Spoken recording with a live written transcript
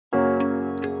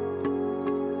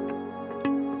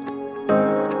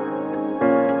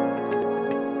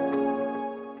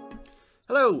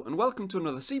Hello and welcome to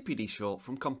another CPD short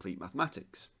from Complete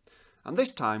Mathematics. And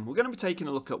this time we're going to be taking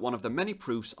a look at one of the many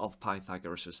proofs of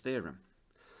Pythagoras' theorem.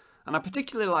 And I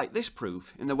particularly like this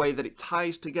proof in the way that it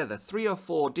ties together 3 or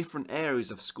 4 different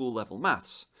areas of school level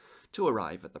maths to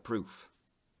arrive at the proof.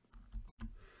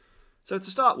 So to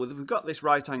start with, we've got this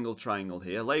right angled triangle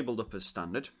here labelled up as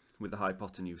standard with the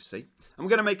hypotenuse C. And we're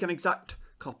going to make an exact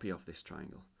copy of this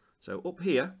triangle. So up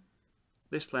here,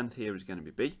 this length here is going to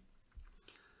be B.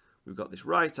 We've got this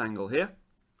right angle here,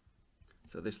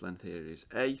 so this length here is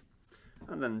A,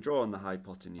 and then draw on the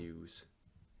hypotenuse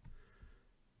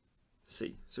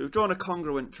C. So we've drawn a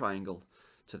congruent triangle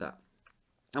to that.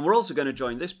 And we're also going to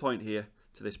join this point here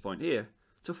to this point here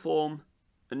to form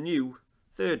a new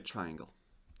third triangle.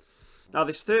 Now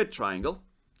this third triangle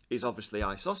is obviously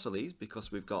isosceles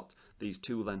because we've got these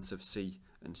two lengths of C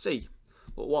and C.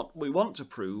 But what we want to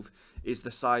prove is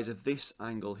the size of this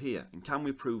angle here, and can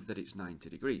we prove that it's 90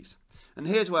 degrees? And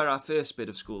here's where our first bit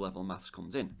of school level maths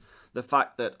comes in. The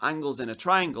fact that angles in a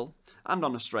triangle and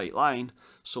on a straight line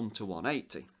sum to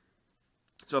 180.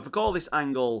 So if I call this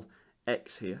angle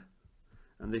X here,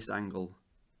 and this angle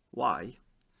Y,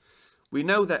 we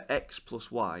know that X plus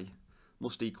Y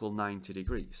must equal 90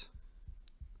 degrees.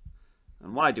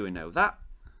 And why do we know that?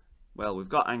 Well, we've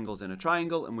got angles in a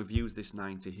triangle and we've used this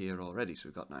 90 here already, so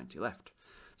we've got 90 left.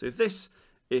 So if this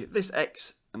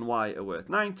X and Y are worth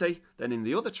 90, then in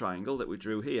the other triangle that we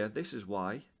drew here, this is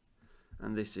Y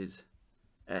and this is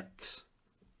X.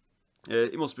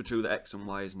 It must be true that X and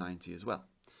Y is 90 as well.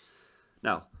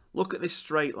 Now, look at this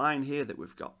straight line here that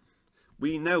we've got.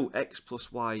 We know X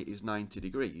plus Y is 90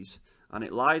 degrees and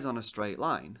it lies on a straight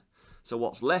line. So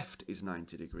what's left is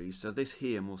 90 degrees, so this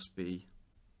here must be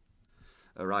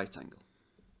a right angle.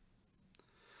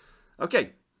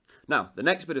 Okay, now the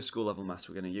next bit of school level maths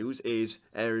we're going to use is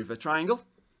area of a triangle.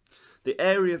 The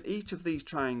area of each of these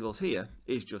triangles here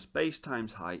is just base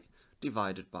times height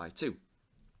divided by 2.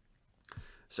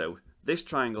 So this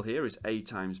triangle here is A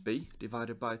times B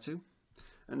divided by 2,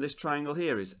 and this triangle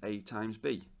here is A times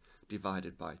B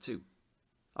divided by 2.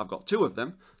 I've got 2 of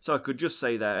them, so I could just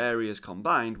say their areas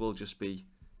combined will just be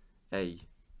A,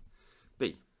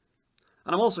 B.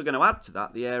 And I'm also going to add to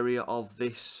that the area of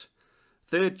this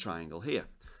third triangle here.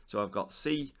 So I've got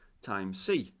C times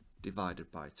C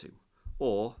divided by 2,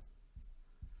 or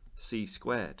C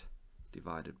squared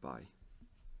divided by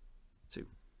 2.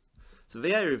 So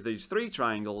the area of these 3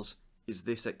 triangles is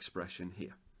this expression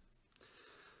here.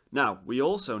 Now, we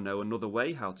also know another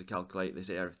way how to calculate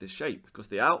this area of this shape, because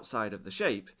the outside of the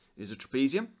shape is a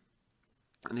trapezium.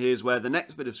 And here's where the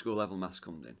next bit of school level maths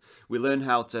comes in. We learn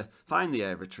how to find the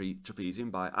area of a trapezium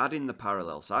by adding the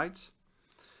parallel sides,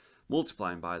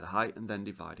 multiplying by the height, and then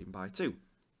dividing by 2.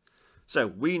 So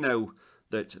we know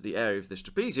that the area of this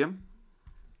trapezium,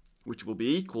 which will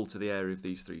be equal to the area of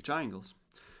these 3 triangles,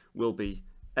 will be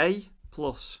A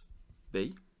plus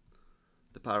B,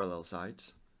 the parallel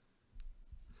sides,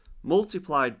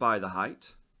 multiplied by the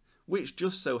height, which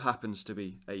just so happens to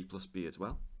be A plus B as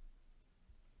well.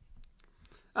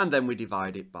 And then we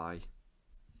divide it by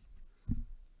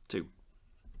 2.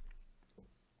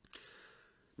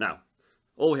 Now,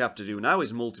 all we have to do now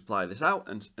is multiply this out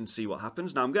and see what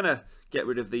happens. Now, I'm going to get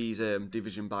rid of these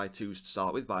division by 2's to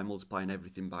start with by multiplying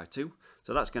everything by 2.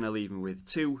 So that's going to leave me with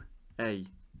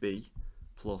 2AB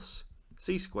plus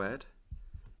C squared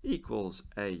equals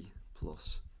A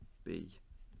plus B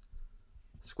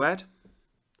squared.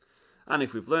 And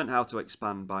if we've learned how to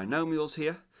expand binomials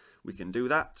here, we can do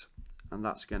that. And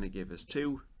that's going to give us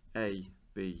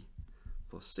 2AB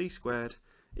plus C squared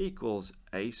equals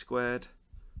A squared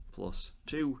plus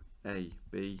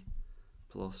 2AB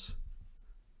plus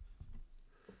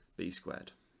B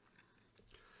squared.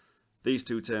 These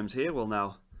 2 terms here will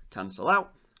now cancel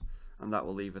out, and that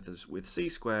will leave us with C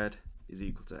squared is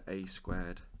equal to A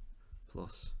squared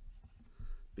plus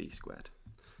B squared.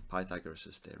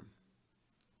 Pythagoras' theorem.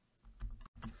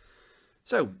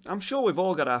 So, I'm sure we've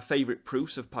all got our favourite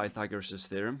proofs of Pythagoras'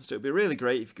 theorem, so it'd be really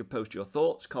great if you could post your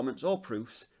thoughts, comments or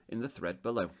proofs in the thread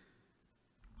below.